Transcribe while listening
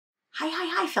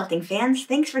Hi, felting fans.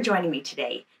 Thanks for joining me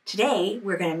today. Today,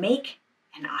 we're going to make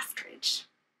an ostrich.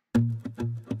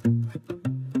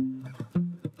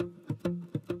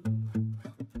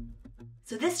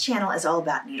 So this channel is all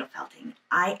about needle felting.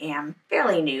 I am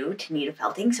fairly new to needle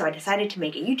felting, so I decided to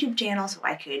make a YouTube channel so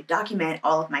I could document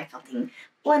all of my felting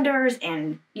blunders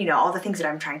and, all the things that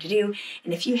I'm trying to do.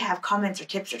 And if you have comments or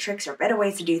tips or tricks or better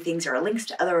ways to do things or links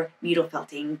to other needle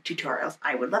felting tutorials,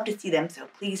 I would love to see them. So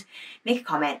please make a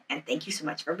comment, and thank you so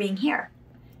much for being here.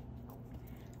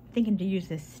 I'm thinking to use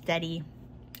this sturdy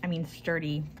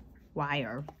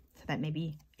wire so that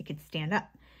maybe it could stand up.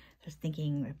 Just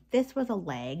thinking if this was a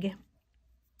leg,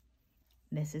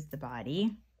 this is the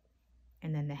body,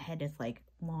 and then the head is like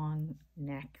long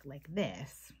neck like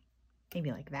this,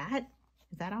 maybe like that.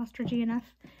 Is that ostrichy enough?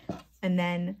 And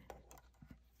then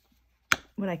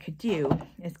what I could do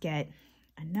is get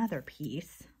another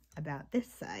piece about this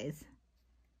size,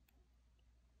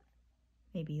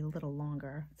 maybe a little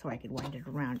longer, so I could wind it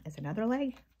around as another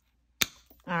leg.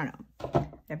 I don't know.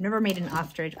 I've never made an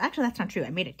ostrich. Actually, that's not true. I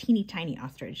made a teeny tiny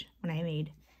ostrich when I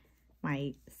made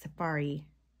my safari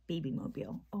baby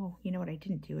mobile. Oh, you know what I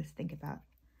didn't do is think about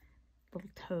little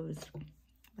toes.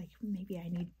 Like maybe I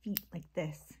need feet like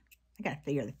this. I gotta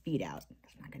figure the feet out.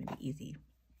 It's not gonna be easy.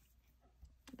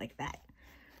 Like that.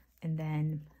 And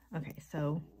then, okay,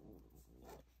 so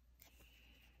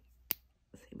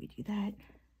let's say we do that.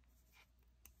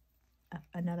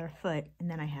 Another foot, and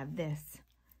then I have this.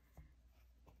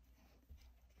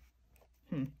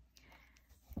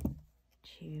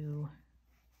 To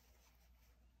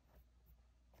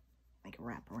like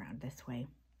wrap around this way.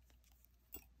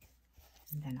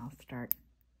 And then I'll start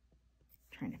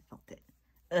trying to felt it.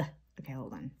 Okay,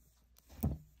 hold on.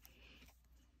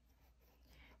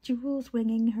 Jules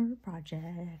winging her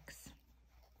projects.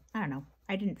 I don't know.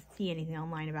 I didn't see anything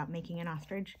online about making an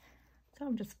ostrich, so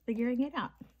I'm just figuring it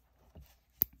out.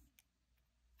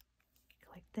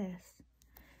 Like this.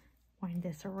 Wind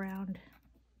this around.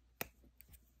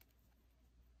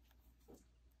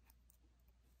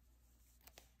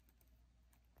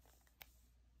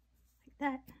 Like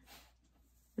that.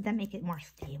 Would that make it more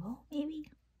stable,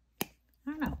 maybe? I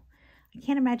don't know. I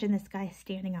can't imagine this guy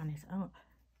standing on his own.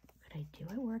 Could I do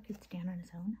it where it could stand on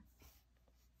his own?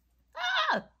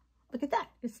 Ah! Look at that.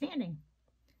 It's standing.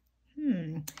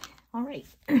 All right.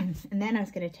 And then I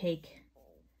was going to take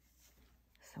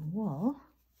some wool,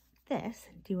 this,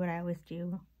 and do what I always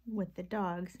do with the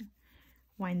dogs.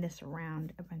 Wind this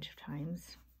around a bunch of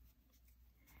times.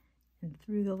 And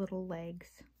through the little legs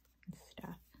and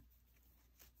stuff.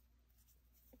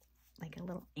 Like a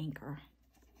little anchor.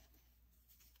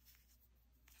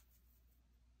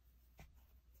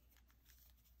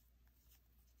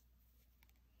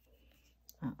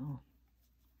 Uh-oh.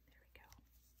 There we go.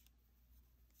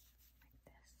 Like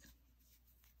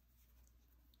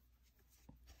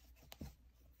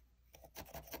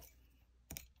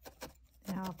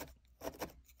this. Now,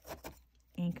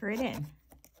 anchor it in.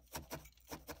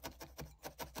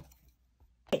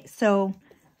 Okay, so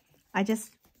I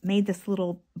just made this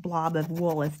little blob of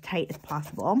wool as tight as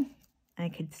possible. I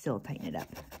could still tighten it up.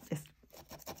 Just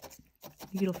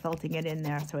needle felting it in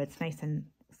there so it's nice and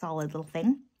solid little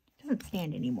thing. It doesn't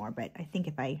stand anymore, but I think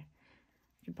if I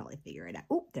could probably figure it out.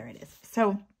 Oh, there it is.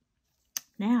 So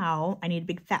now I need a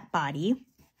big fat body.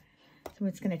 So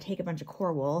it's going to take a bunch of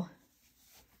core wool.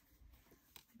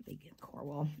 Big core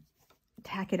wool.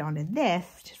 Tack it onto this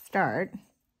to start.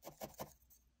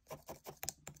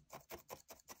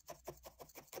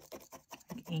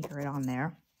 Anchor it on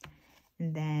there.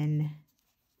 And then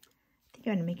I think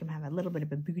I'm going to make him have a little bit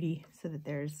of a booty so that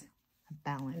there's a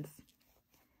balance.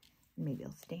 Maybe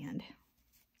it'll stand.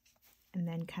 And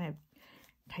then kind of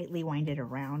tightly wind it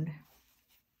around.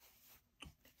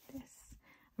 Like this.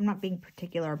 I'm not being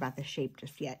particular about the shape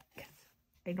just yet because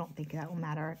I don't think that will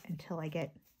matter until I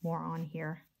get more on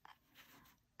here.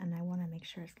 And I want to make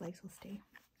sure his legs will stay.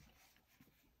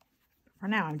 For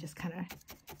now, I'm just kind of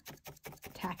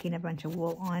tacking a bunch of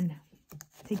wool on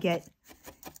to get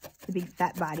the big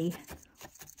fat body.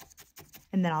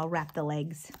 And then I'll wrap the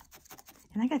legs.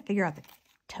 And I got to figure out the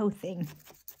toe thing.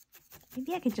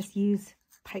 Maybe I could just use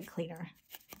pipe cleaner.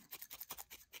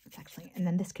 It's actually, and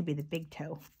then this could be the big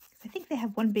toe. I think they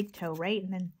have one big toe, right?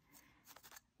 And then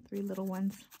 3 little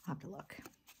ones. I'll have to look.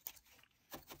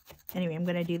 Anyway, I'm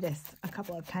going to do this a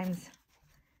couple of times.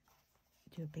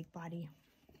 Do a big body.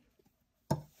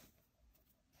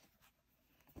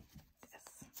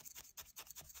 This.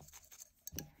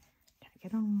 Tack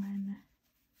it on.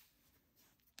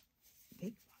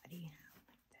 Big body.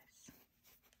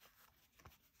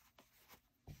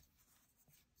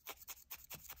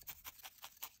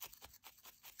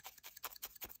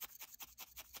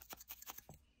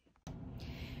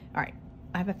 All right,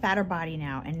 I have a fatter body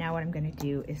now, and now what I'm gonna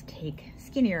do is take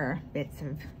skinnier bits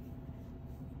of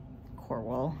core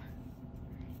wool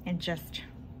and just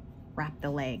wrap the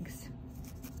legs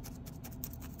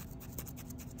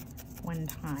one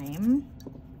time.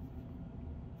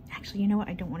 Actually, you know what?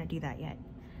 I don't want to do that yet.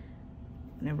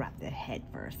 I'm gonna wrap the head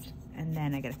first, and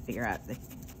then I gotta figure out the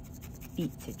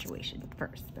feet situation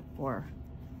first before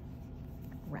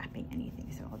wrapping anything.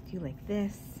 So I'll do like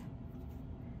this,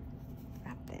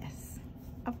 wrap this,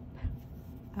 up,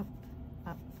 up,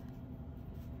 up.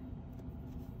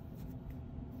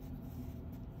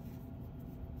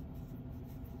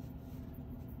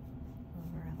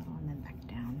 Over a little and then back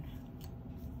down.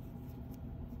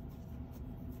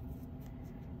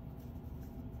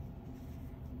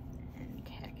 And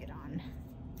tack it on.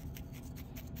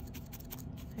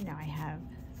 So now I have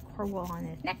core wool on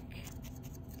his neck.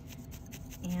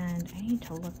 And I need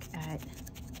to look at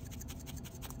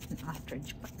an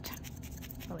ostrich butt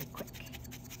really quick.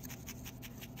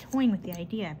 Toying with the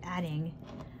idea of adding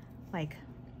like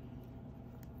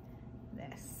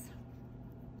this,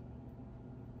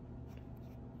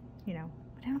 you know,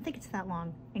 but I don't think it's that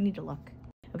long. I need to look.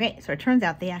 Okay, so it turns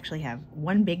out they actually have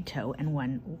one big toe and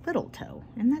one little toe,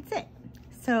 and that's it.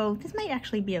 So this might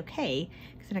actually be okay,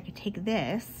 because then I could take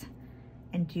this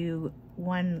and do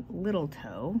one little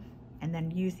toe and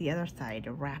then use the other side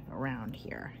to wrap around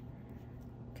here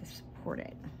to support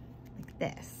it, like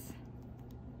this.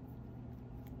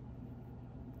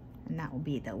 And that will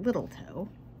be the little toe,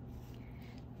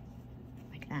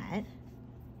 like that.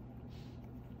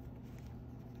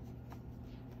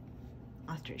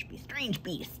 Ostrich be strange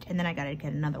beast. And then I gotta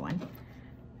get another one.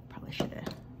 Probably should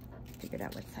have figured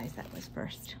out what size that was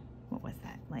first. What was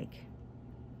that, like,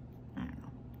 I don't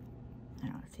know. I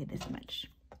don't want to say this much,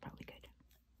 probably good.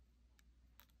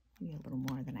 Maybe a little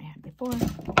more than I had before.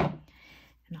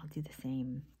 And I'll do the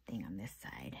same thing on this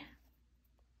side.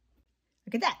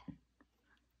 Look at that.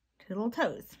 Two little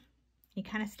toes. He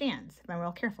kind of stands if I'm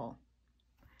real careful.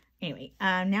 Anyway,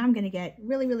 now I'm going to get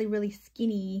really, really, really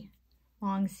skinny,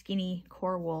 long, skinny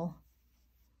core wool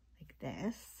like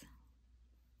this.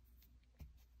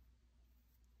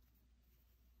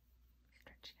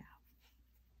 Stretch it out.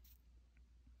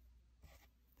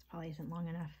 This probably isn't long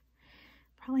enough.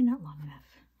 Probably not long enough.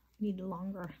 I need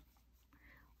longer.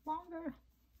 Longer.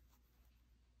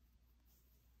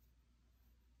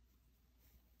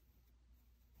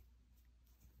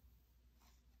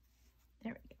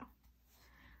 There we go.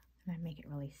 And I make it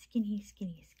really skinny,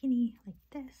 skinny, skinny, like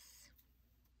this.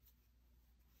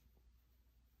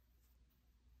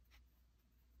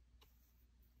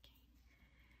 Okay.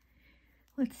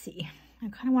 Let's see. I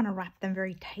kind of want to wrap them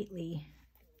very tightly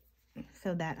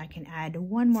so that I can add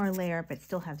one more layer but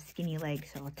still have skinny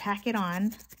legs. So I'll tack it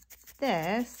on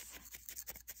this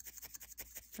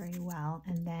very well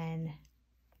and then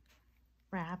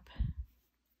wrap.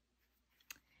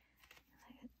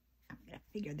 I'm going to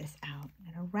figure this out. I'm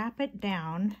going to wrap it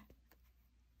down.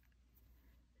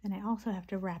 And I also have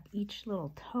to wrap each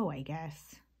little toe, I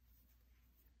guess.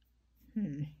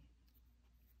 Okay.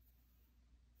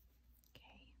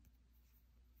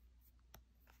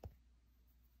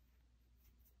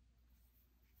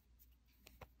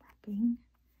 Wrapping.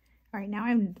 All right, now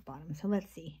I'm at the bottom, so let's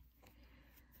see.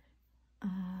 I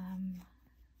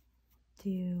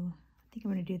think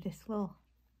I'm going to do this little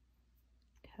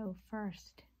toe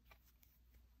first.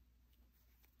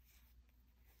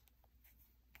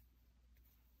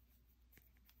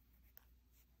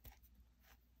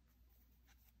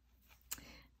 I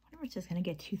wonder if it's just going to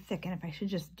get too thick and if I should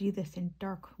just do this in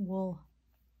dark wool.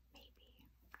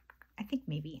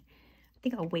 Maybe. I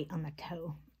think I'll wait on the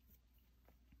toe.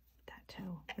 That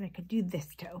toe. But I could do this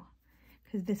toe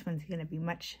because this one's going to be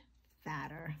much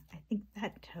fatter. I think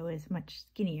that toe is much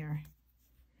skinnier.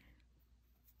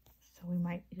 So we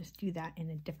might just do that in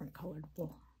a different colored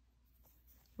wool.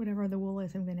 Whatever the wool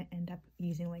is, I'm going to end up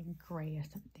using like gray or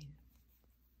something.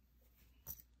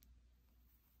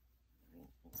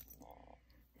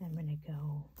 I'm going to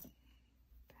go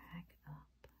back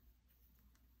up,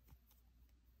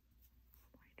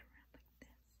 right around like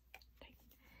this, tight,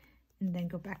 and then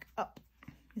go back up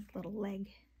his little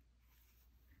leg.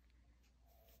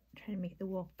 Try to make the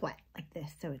wool flat like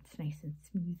this so it's nice and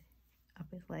smooth up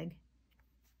his leg.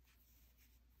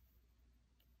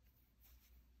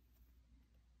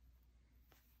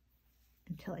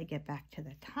 Until I get back to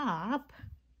the top.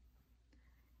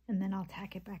 And then I'll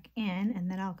tack it back in,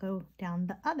 and then I'll go down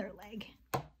the other leg.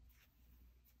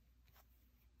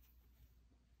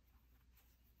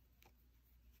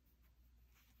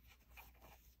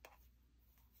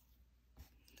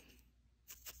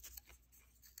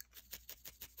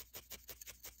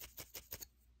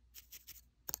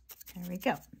 we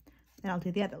go. Then I'll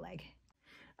do the other leg.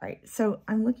 All right, so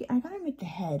I gotta make the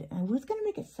head. I was gonna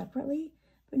make it separately,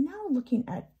 but now looking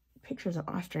at pictures of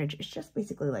ostrich, it's just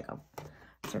basically like a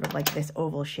sort of like this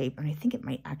oval shape, and I think it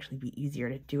might actually be easier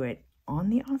to do it on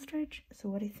the ostrich. So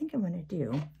what I think I'm gonna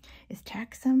do is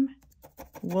tack some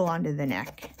wool onto the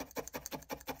neck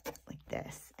like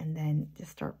this, and then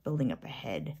just start building up a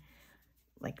head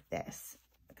like this.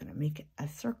 I'm gonna make a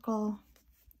circle,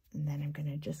 and then I'm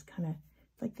gonna just kind of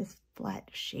like this flat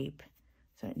shape.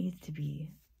 So it needs to be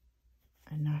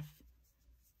enough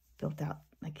built out,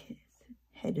 like his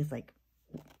head is like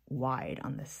wide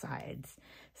on the sides.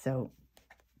 So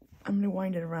I'm gonna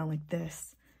wind it around like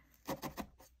this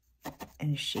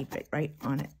and shape it right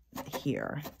on it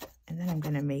here. And then I'm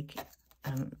gonna make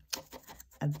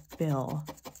a bill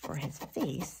for his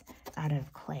face out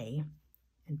of clay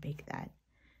and bake that.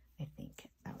 I think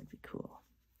that would be cool.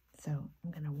 So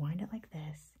I'm gonna wind it like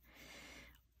this,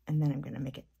 and then I'm gonna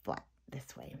make it flat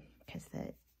this way because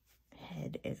the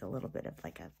head is a little bit of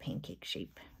like a pancake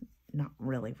shape, not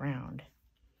really round.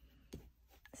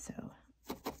 So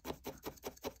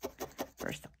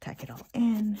first I'll tack it all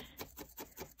in,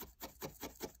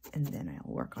 and then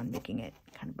I'll work on making it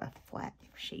kind of a flat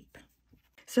shape.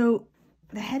 So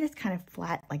the head is kind of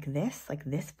flat like this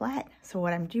flat. So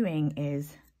what I'm doing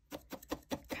is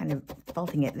kind of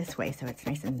felting it this way so it's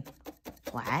nice and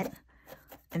flat.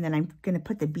 And then I'm going to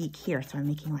put the beak here, so I'm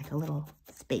making like a little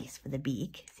space for the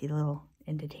beak. See the little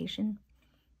indentation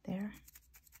there?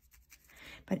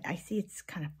 But I see it's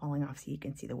kind of falling off, so you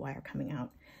can see the wire coming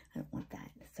out. I don't want that.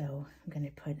 So I'm going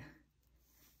to put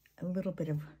a little bit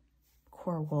of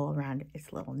core wool around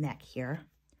its little neck here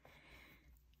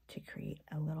to create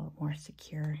a little more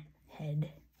secure head.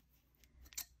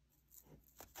 Like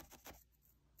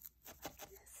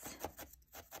this.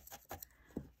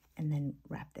 And then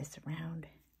wrap this around.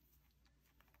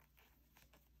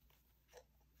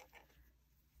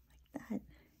 That.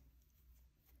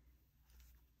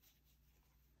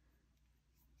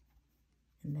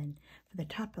 And then for the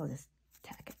top, I'll just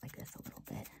tack it like this a little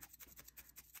bit.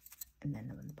 And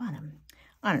then on the bottom,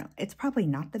 I don't know, it's probably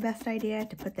not the best idea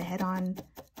to put the head on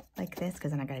like this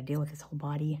because then I got to deal with his whole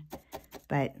body,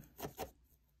 but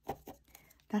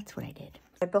that's what I did.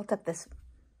 I built up this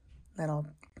little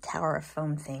tower of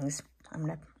foam things. I'm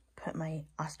going to put my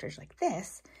ostrich like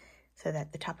this so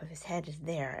that the top of his head is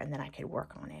there, and then I could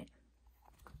work on it.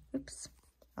 Oops,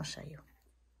 I'll show you.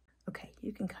 Okay,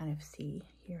 you can kind of see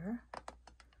here.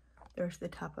 There's the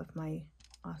top of my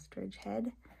ostrich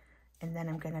head. And then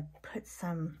I'm going to put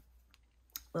some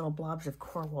little blobs of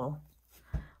core wool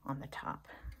on the top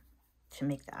to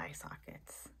make the eye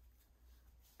sockets.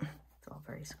 It's all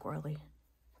very squirrely.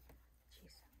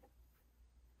 Jeez.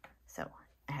 So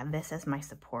I have this as my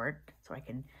support so I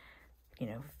can, you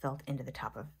know, felt into the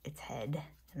top of its head.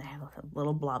 And I have a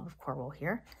little blob of core wool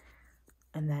here.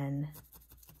 And then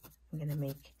I'm going to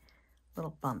make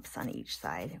little bumps on each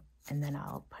side. And then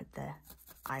I'll put the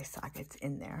eye sockets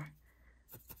in there.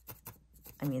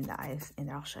 I mean the eyes in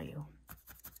there, I'll show you.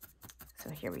 So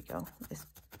here we go, just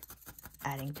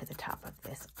adding to the top of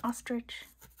this ostrich.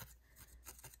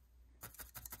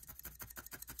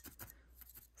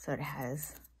 So it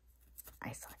has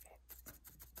eye sockets.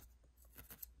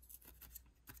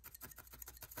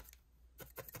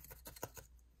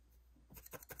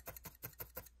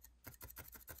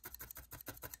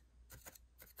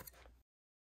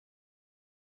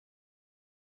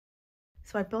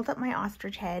 So I built up my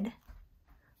ostrich head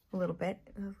a little bit.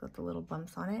 It's got the little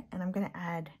bumps on it, and I'm going to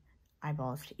add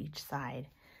eyeballs to each side.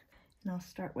 And I'll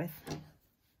start with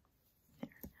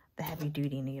the heavy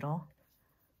duty needle,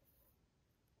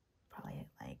 probably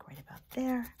like right about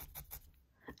there.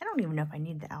 I don't even know if I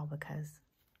need the albicas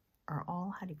or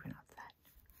all. How do you pronounce that?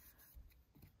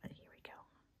 But here we go.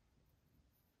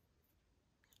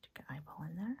 Stick an eyeball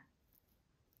in there.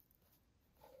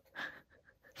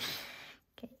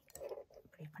 Okay,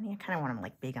 pretty funny. I kind of want them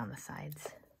like big on the sides.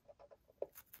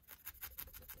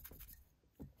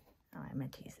 Oh, I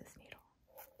meant to use this needle.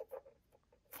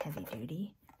 Heavy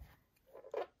duty.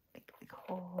 Big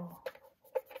hole.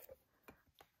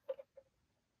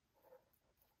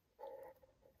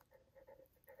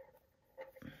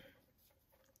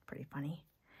 Pretty funny.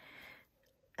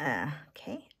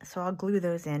 Okay, so I'll glue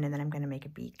those in, and then I'm going to make a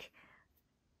beak.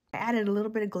 I added a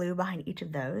little bit of glue behind each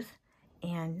of those,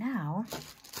 and now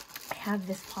I have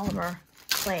this polymer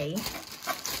clay.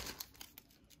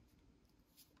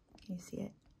 Can you see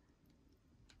it?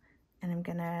 And I'm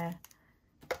gonna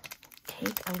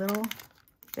take a little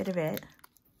bit of it,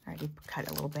 I already cut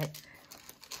a little bit,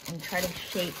 and try to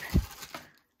shape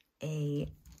a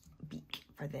beak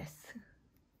for this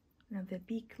Now the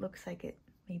beak looks like it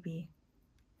maybe,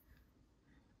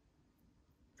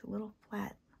 it's a little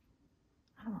flat.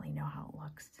 I don't really know how it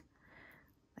looks.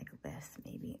 Like this,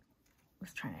 maybe. I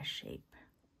was trying to shape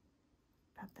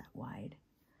about that wide.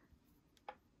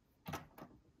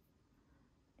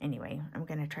 Anyway, I'm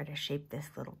gonna try to shape this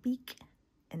little beak,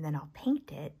 and then I'll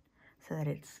paint it so that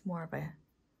it's more of a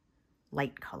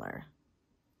light color.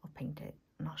 I'll paint it,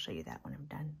 and I'll show you that when I'm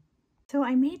done. So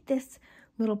I made this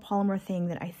little polymer thing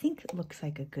that I think looks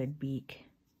like a good beak.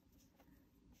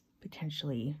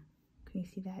 Potentially, can you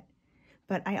see that?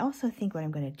 But I also think what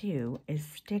I'm gonna do is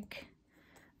stick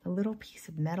a little piece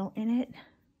of metal in it,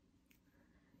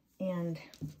 and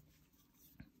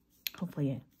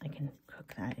hopefully I can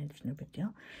cook that. It's no big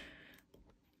deal.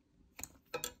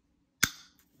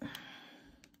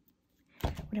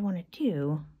 What I want to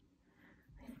do,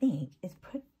 I think, is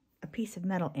put a piece of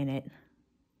metal in it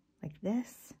like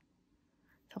this.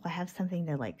 So I have something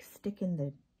to like stick in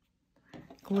the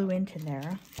glue into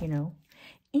there, you know,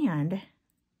 and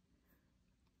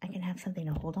I can have something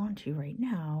to hold on to right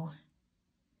now.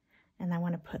 And I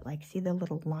want to put like, see the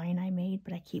little line I made,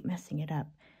 but I keep messing it up.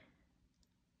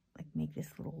 Like make this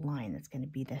little line that's going to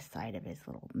be this side of his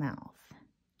little mouth,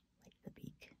 like the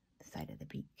beak, the side of the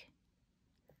beak.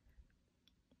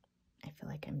 I feel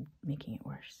like I'm making it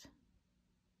worse.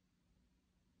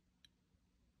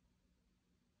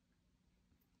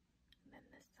 And then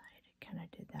this side, I kind of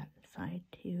did that side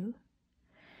too.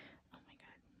 Oh my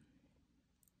God.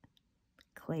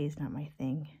 Clay is not my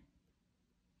thing.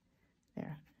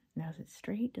 There. Now is it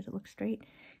straight? Does it look straight?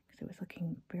 Because it was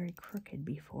looking very crooked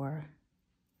before.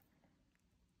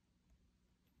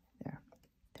 There,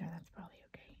 that's probably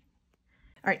okay.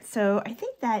 All right, so I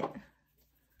think that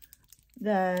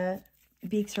the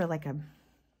beaks are like a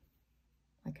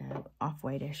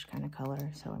off-whitish kind of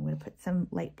color. So I'm going to put some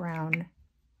light brown,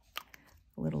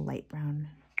 a little light brown,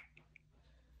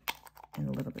 and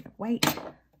a little bit of white,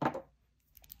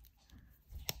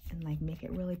 and like make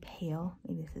it really pale.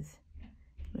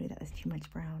 Maybe that was too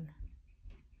much brown.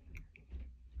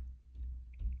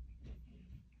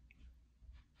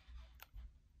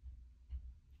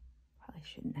 Probably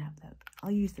shouldn't have that. I'll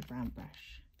use the brown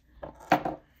brush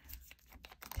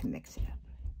to mix it up.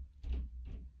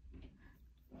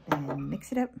 Then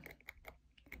mix it up.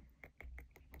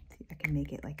 See if I can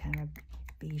make it like kind of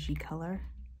beigey color.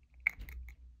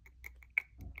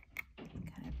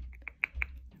 Kind of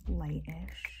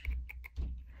lightish.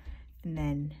 And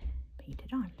then paint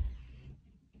it on.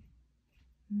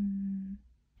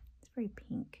 It's very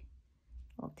pink.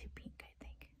 A little too pink, I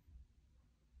think.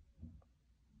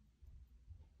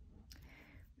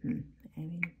 I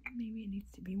mean, maybe it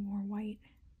needs to be more white.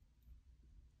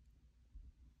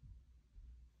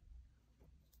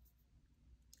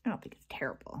 I don't think it's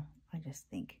terrible. I just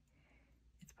think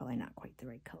it's probably not quite the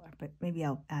right color, but maybe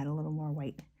I'll add a little more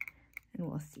white and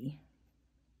we'll see.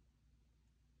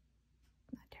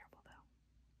 Not terrible though.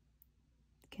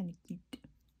 It's kind of cute.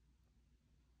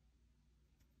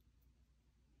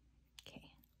 Okay,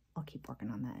 I'll keep working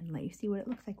on that and let you see what it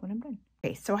looks like when I'm done.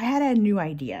 Okay, so I had a new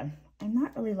idea. I'm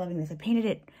not really loving this. I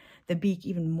painted the beak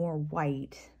even more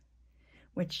white,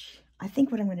 which I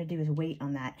think what I'm going to do is wait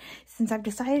on that. Since I've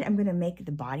decided I'm going to make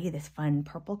the body this fun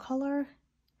purple color,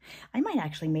 I might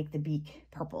actually make the beak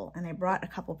purple. And I brought a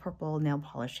couple purple nail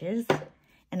polishes,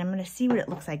 and I'm going to see what it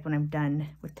looks like when I'm done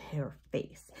with her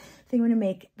face. So I'm going to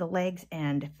make the legs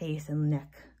and face and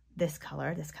neck this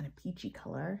color, this kind of peachy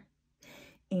color,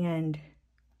 and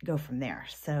go from there.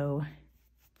 So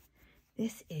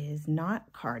this is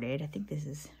not carded. I think this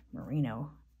is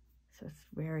merino, so it's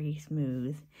very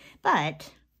smooth,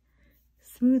 but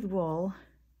smooth wool,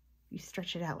 you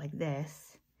stretch it out like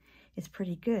this, is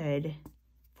pretty good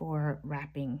for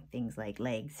wrapping things like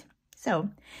legs. So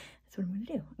that's what I'm going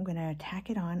to do. I'm going to tack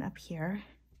it on up here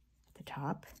at the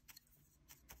top,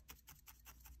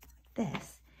 like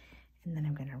this, and then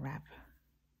I'm going to wrap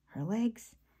her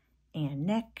legs and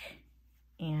neck,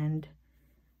 and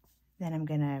then I'm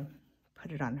going to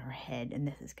put it on her head, and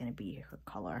this is going to be her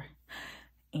color.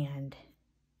 And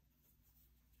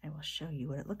I will show you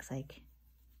what it looks like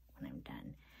when I'm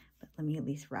done. But let me at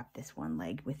least wrap this one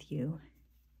leg with you.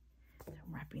 So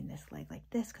I'm wrapping this leg like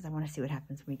this because I want to see what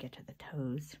happens when we get to the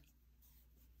toes.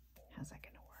 How's that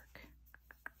going to work?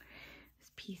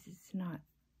 This piece is not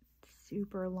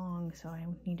super long, so I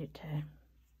need it to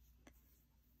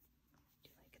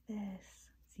do like this.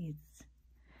 See,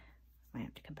 I might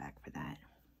have to come back for that.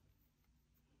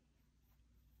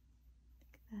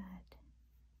 Like that.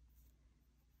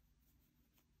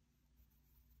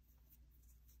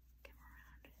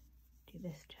 Do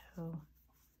this toe,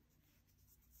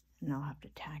 and I'll have to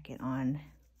tack it on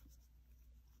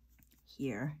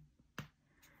here.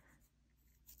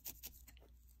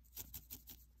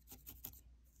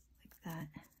 Like that.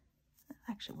 That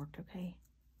actually worked okay.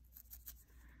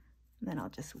 And then I'll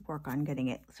just work on getting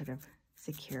it sort of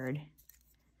secured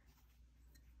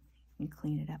and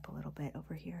clean it up a little bit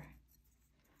over here.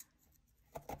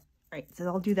 All right, so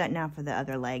I'll do that now for the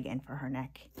other leg and for her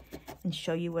neck and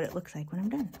show you what it looks like when I'm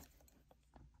done.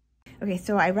 Okay,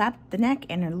 so I wrapped the neck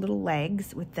and her little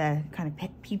legs with the kind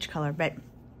of peach color, but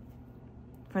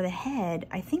for the head,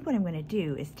 I think what I'm gonna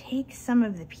do is take some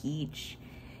of the peach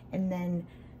and then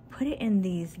put it in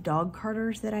these dog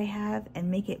carters that I have and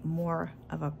make it more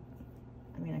of a,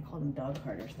 I mean, I call them dog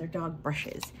carters, they're dog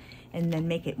brushes, and then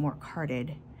make it more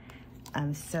carded.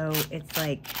 So it's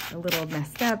like a little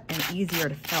messed up and easier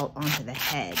to felt onto the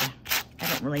head. I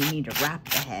don't really need to wrap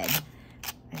the head.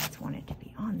 I just want it to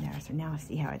be on there. So now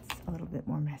see how it's a little bit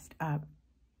more messed up.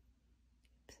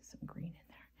 Some green in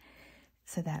there.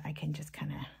 So that I can just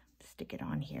kind of stick it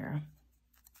on here,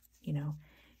 you know,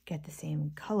 get the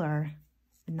same color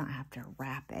and not have to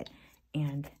wrap it.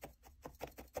 And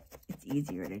it's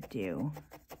easier to do.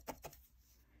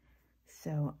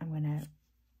 So I'm gonna,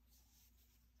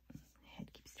 my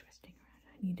head keeps twisting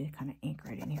around. I need to kind of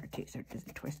anchor it in here too so it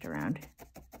doesn't twist around.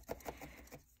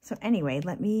 So anyway,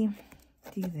 let me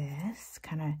do this,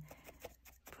 kind of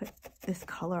put this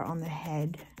color on the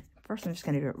head. First, I'm just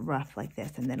going to do it rough like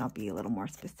this, and then I'll be a little more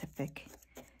specific.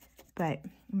 But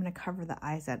I'm going to cover the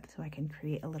eyes up so I can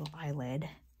create a little eyelid.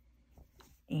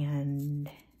 And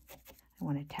I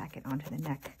want to tack it onto the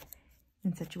neck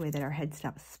in such a way that our head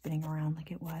stops spinning around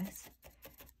like it was.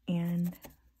 And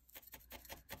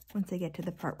once I get to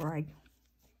the part where I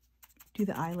do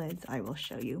the eyelids, I will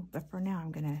show you. But for now,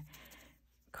 I'm going to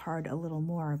card a little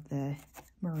more of the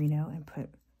merino and put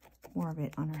more of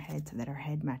it on her head so that her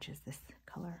head matches this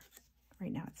color.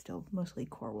 Right now it's still mostly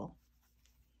coral.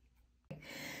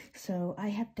 So I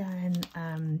have done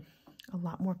a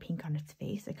lot more pink on its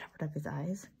face. I covered up his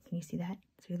eyes. Can you see that?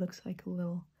 So he looks like a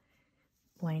little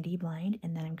blindy blind.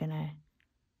 And then I'm gonna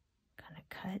kind of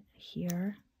cut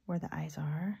here where the eyes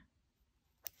are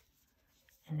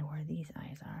and where these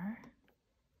eyes are.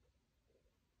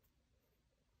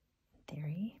 In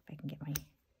theory, if I can get my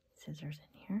scissors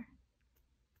in here.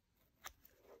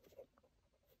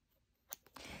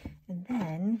 And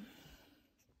then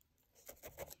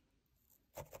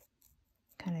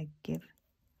kind of give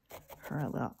her a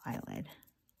little eyelid.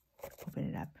 Open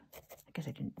it up. I guess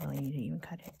I didn't really need to even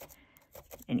cut it.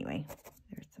 Anyway,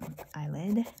 there's some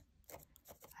eyelid,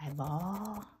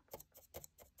 eyeball.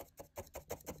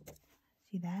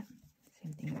 See that?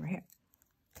 Same thing over here.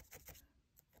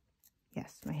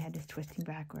 Yes, my head is twisting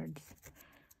backwards.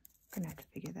 I'm gonna have to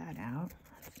figure that out.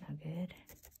 That's no good.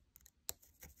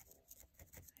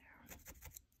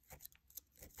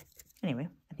 Anyway,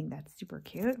 I think that's super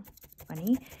cute,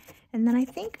 funny. And then I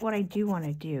think what I do want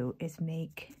to do is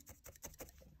make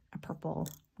a purple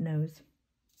nose.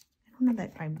 I don't know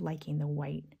that I'm liking the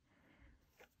white.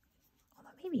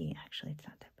 Although maybe actually it's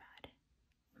not that bad.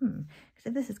 Because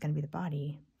if this is going to be the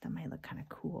body, that might look kind of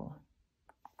cool.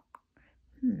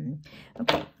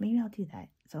 Okay, maybe I'll do that.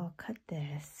 So I'll cut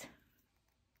this.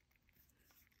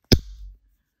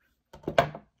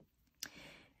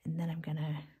 And then I'm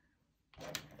gonna,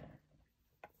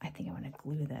 I think I want to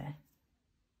glue the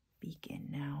beak in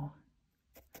now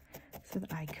so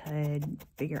that I could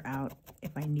figure out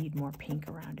if I need more pink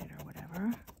around it or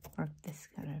whatever, or if this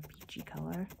kind of peachy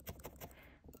color.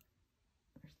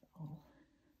 Where's the hole?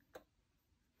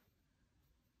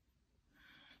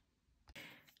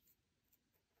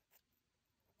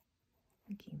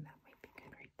 Thinking that might be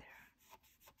good right there.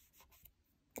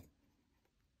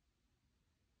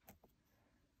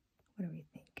 What do we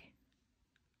think?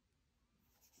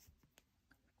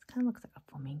 It kind of looks like a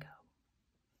flamingo.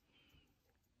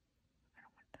 I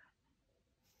don't want that.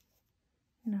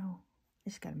 No, I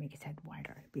just gotta make his head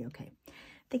wider. It'll be okay. I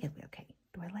think it'll be okay.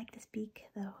 Do I like this beak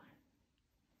though?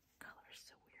 Color is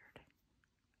so weird.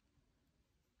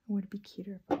 Would it be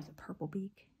cuter if it was a purple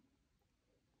beak?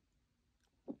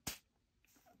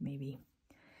 Maybe.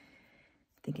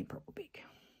 Thinking purple beak.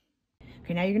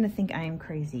 Okay, now you're gonna think I am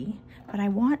crazy, but I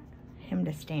want him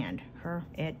to stand. Her,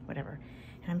 it, whatever.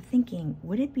 And I'm thinking,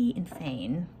 would it be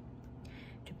insane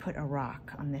to put a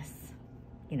rock on this,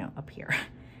 you know, up here?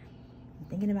 I'm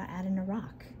thinking about adding a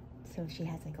rock so she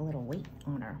has like a little weight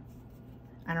on her.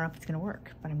 I don't know if it's gonna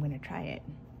work, but I'm gonna try it.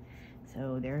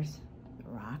 So there's the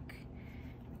rock.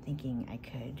 I'm thinking I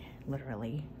could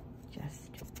literally just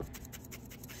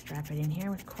strap it in here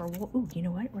with coral. Ooh, you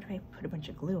know what? What if I put a bunch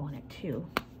of glue on it too?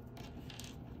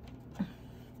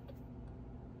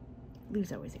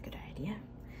 Glue's always a good idea.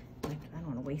 Like, I don't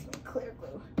want to waste my clear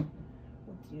glue.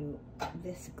 We'll do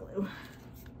this glue.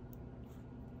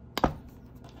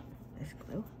 This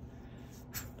glue.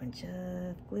 Bunch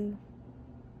of glue.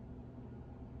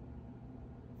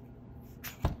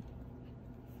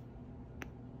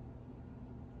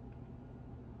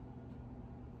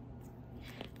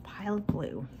 Pile of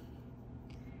glue.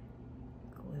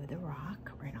 Glue the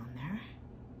rock right on there.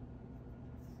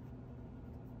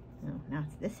 Oh, now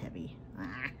it's this heavy.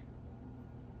 Ah.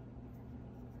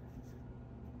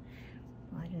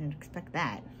 Well, I didn't expect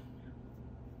that.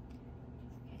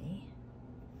 Okay.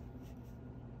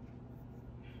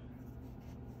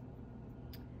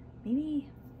 Maybe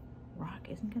rock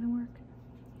isn't gonna work.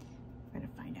 We're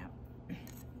gonna find out.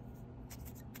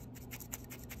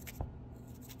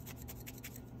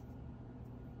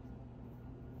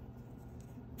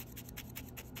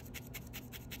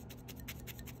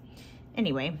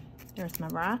 Anyway, there's my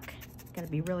rock. Gotta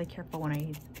be really careful when I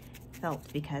use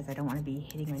felt because I don't want to be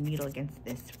hitting my needle against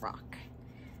this rock.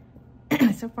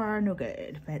 So far, no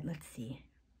good, but let's see.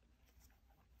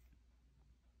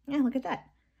 Yeah, look at that.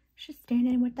 She's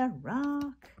standing with the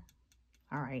rock.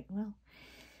 All right, well,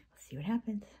 let's see what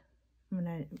happens. I'm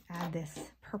gonna add this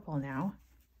purple now,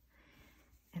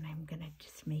 and I'm gonna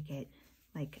just make it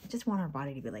like, I just want our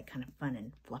body to be like kind of fun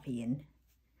and fluffy and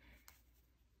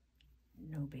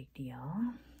no big deal.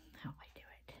 How do I do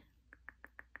it?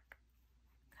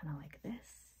 Kind of like this,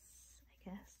 I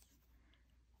guess.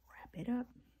 Wrap it up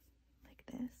like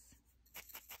this.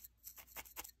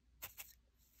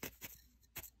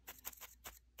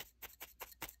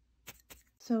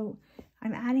 So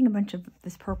I'm adding a bunch of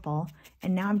this purple,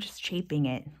 and now I'm just shaping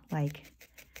it like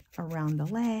around the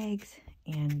legs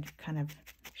and kind of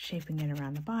shaping it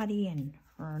around the body and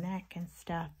her neck and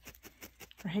stuff.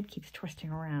 Her head keeps twisting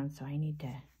around, so I need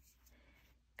to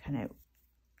kind of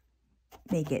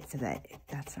make it so that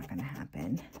that's not going to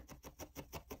happen.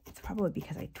 It's probably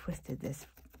because I twisted this,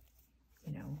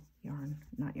 you know,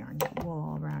 wool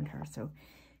all around her, so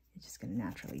it's just going to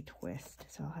naturally twist.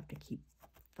 So I'll have to keep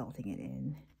felting it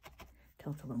in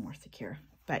till it's a little more secure.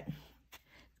 But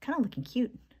it's kind of looking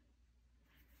cute.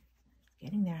 It's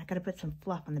getting there. I got to put some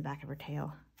fluff on the back of her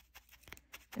tail,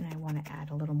 and I want to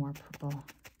add a little more purple.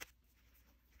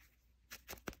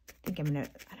 I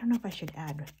don't know if I should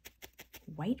add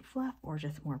white fluff or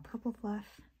just more purple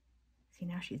fluff. See,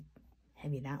 now she's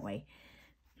heavy that way.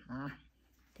 Ah,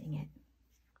 dang it.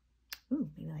 Ooh,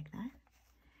 maybe like that.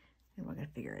 And we're gonna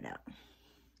figure it out.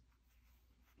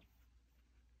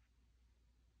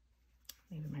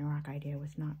 Maybe my rock idea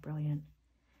was not brilliant.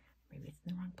 Maybe it's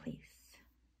in the wrong place.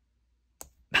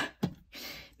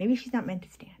 Maybe she's not meant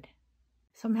to stand.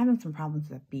 So I'm having some problems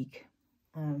with that beak.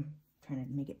 Trying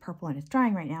to make it purple, and it's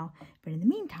drying right now. But in the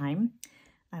meantime,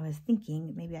 I was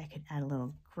thinking maybe I could add a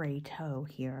little gray toe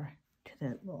here to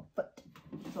the little foot.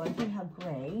 So I do have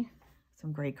gray,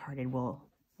 some gray carded wool.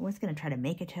 I was going to try to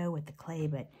make a toe with the clay,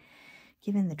 but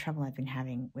given the trouble I've been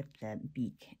having with the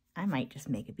beak, I might just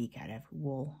make a beak out of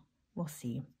wool. We'll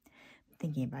see. I'm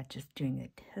thinking about just doing a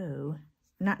toe,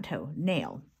 not toe,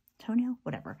 nail, toenail,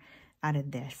 whatever, out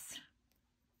of this.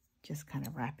 Just kind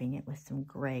of wrapping it with some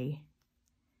gray.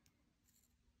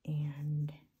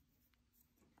 And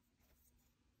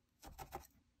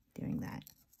doing that.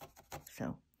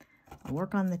 So I'll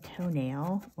work on the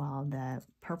toenail while the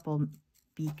purple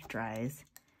beak dries,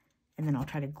 and then I'll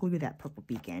try to glue that purple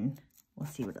beak in. We'll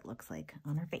see what it looks like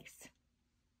on her face.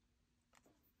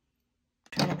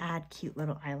 Try to add cute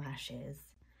little eyelashes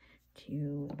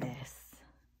to this.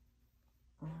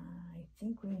 I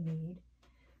think we need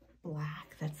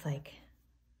black that's like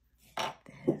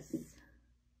this.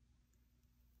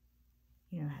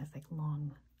 You know, it has like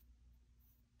long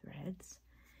threads.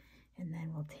 And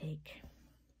then we'll take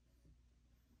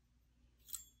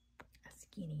a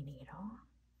skinny needle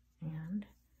and,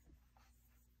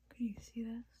 can you see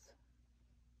this?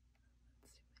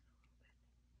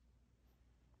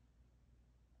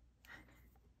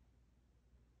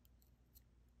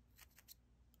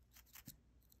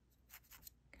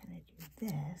 Kind of do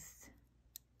this.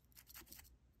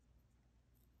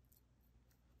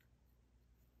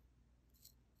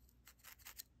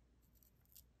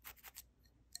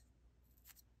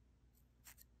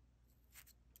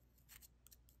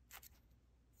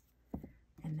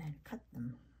 And then cut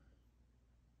them.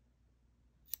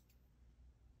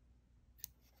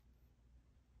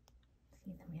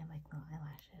 See, then we have like little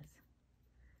eyelashes.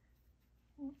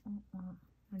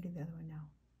 I'll do the other one now.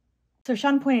 So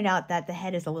Sean pointed out that the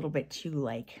head is a little bit too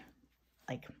like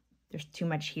there's too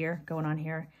much here going on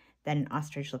here. That an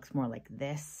ostrich looks more like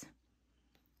this,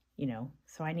 you know.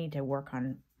 So I need to work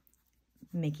on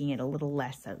making it a little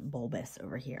less bulbous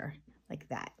over here, like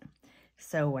that.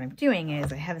 So what I'm doing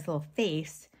is I have this little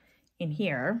face in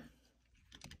here.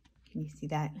 Can you see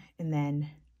that? And then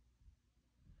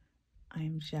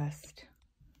I'm just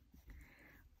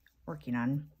working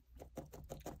on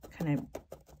kind of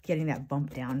getting that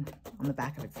bump down on the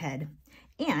back of its head.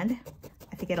 And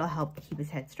I think it'll help keep his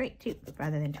head straight too,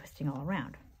 rather than twisting all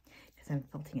around, because I'm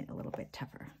felting it a little bit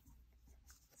tougher.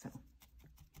 So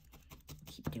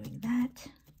keep doing that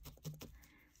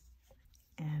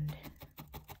and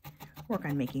work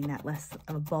on making that less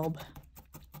of a bulb,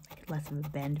 like less of a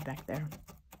bend back there.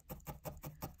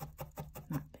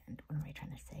 Not bend, what am I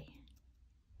trying to say?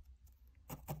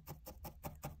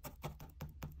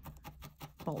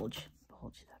 Bulge,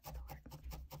 that's the word.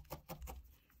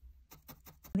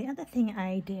 The other thing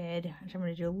I did, which I'm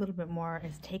going to do a little bit more,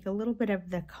 is take a little bit of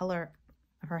the color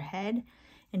of her head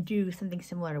and do something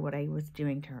similar to what I was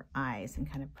doing to her eyes,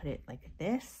 and kind of put it like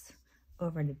this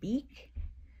over the beak,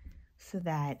 so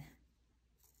that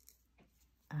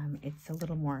it's a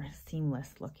little more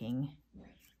seamless looking,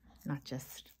 not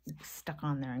just stuck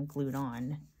on there and glued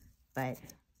on, but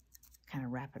kind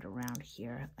of wrap it around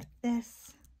here like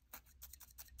this,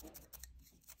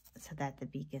 so that the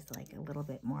beak is like a little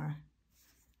bit more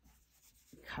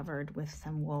covered with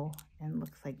some wool and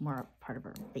looks like more part of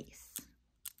her face,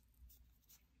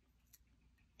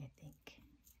 I think.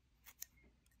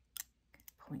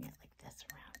 Pulling it like this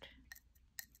around.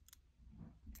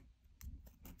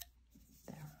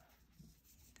 There.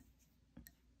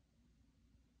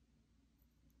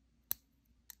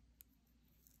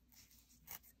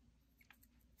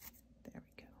 There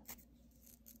we go.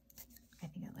 I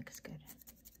think it looks good.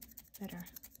 Better.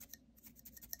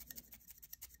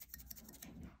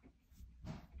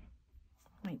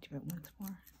 Might do it once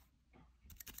more.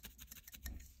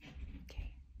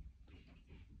 Okay.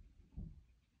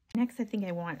 Next, I think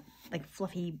I want like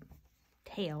fluffy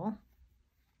tail.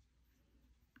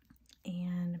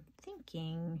 And I'm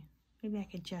thinking maybe I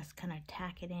could just kind of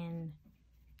tack it in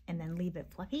and then leave it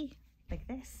fluffy like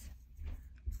this.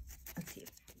 Let's see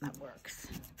if that works.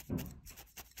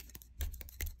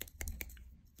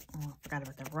 Oh, I forgot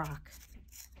about the rock.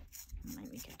 It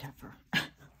might make it tougher.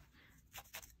 Kind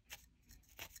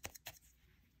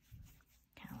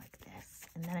of like this.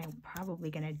 And then I'm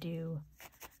probably going to do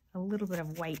a little bit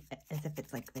of white as if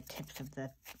it's like the tips of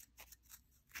the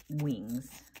wings.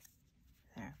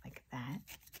 There, like that.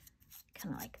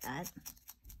 Kind of like that.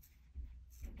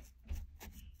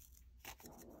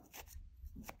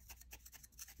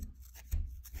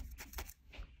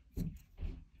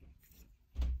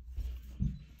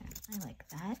 I like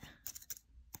that.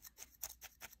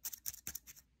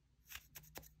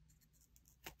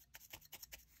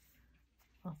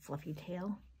 A little fluffy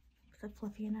tail. Is that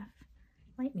fluffy enough?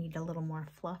 Might need a little more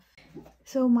fluff.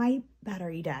 So my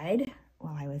battery died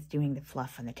while I was doing the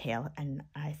fluff on the tail, and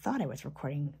I thought I was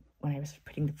recording when I was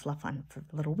putting the fluff on for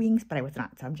the little wings, but I was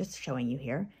not. So I'm just showing you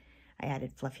here. I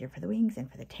added fluff here for the wings and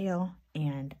for the tail,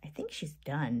 and I think she's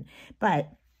done.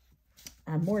 But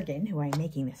Morgan, who I'm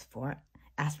making this for,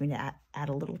 asked me to add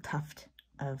a little tuft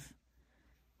of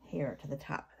hair to the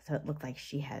top, so it looked like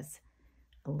she has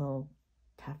a little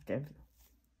tuft of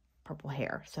purple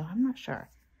hair. So I'm not sure.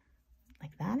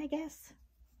 Like that, I guess?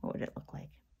 What would it look like?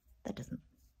 That doesn't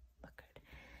look good.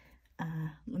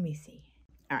 Let me see.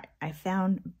 All right, I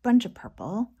found a bunch of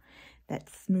purple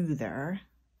that's smoother.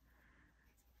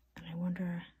 And I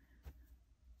wonder,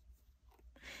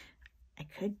 I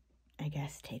could, I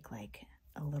guess, take like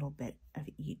a little bit of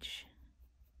each.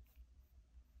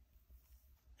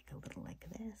 Like a little like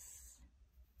this.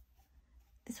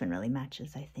 This one really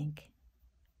matches, I think.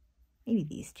 Maybe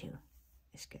these two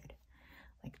is good.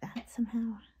 Like that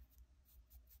somehow.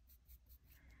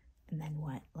 And then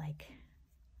what, like,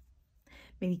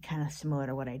 maybe kind of similar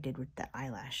to what I did with the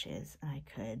eyelashes. I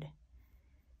could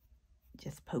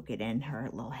just poke it in her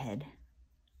little head.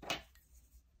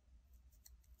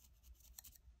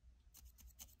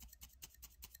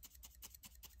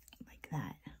 Like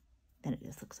that. Then it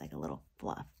just looks like a little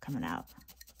fluff coming out.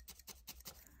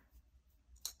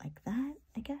 Like that,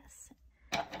 I guess.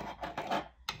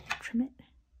 Trim it.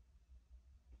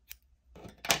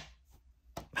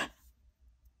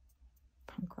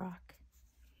 Punk rock.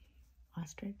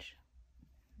 Ostrich.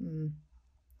 Not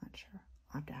sure.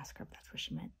 I'll have to ask her if that's what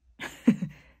she meant.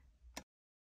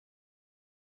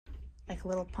 Like a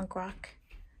little punk rock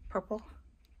purple.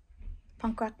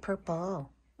 Punk rock purple.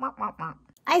 Wah, wah, wah.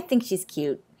 I think she's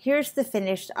cute. Here's the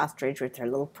finished ostrich with her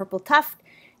little purple tuft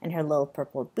and her little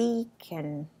purple beak,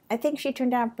 and I think she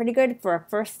turned out pretty good for a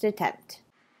first attempt.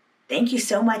 thank you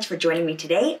so much for joining me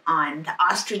today on the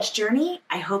ostrich journey.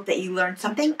 I hope that you learned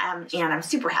something, and I'm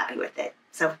super happy with it.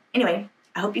 So anyway,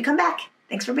 I hope you come back.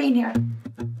 Thanks for being here.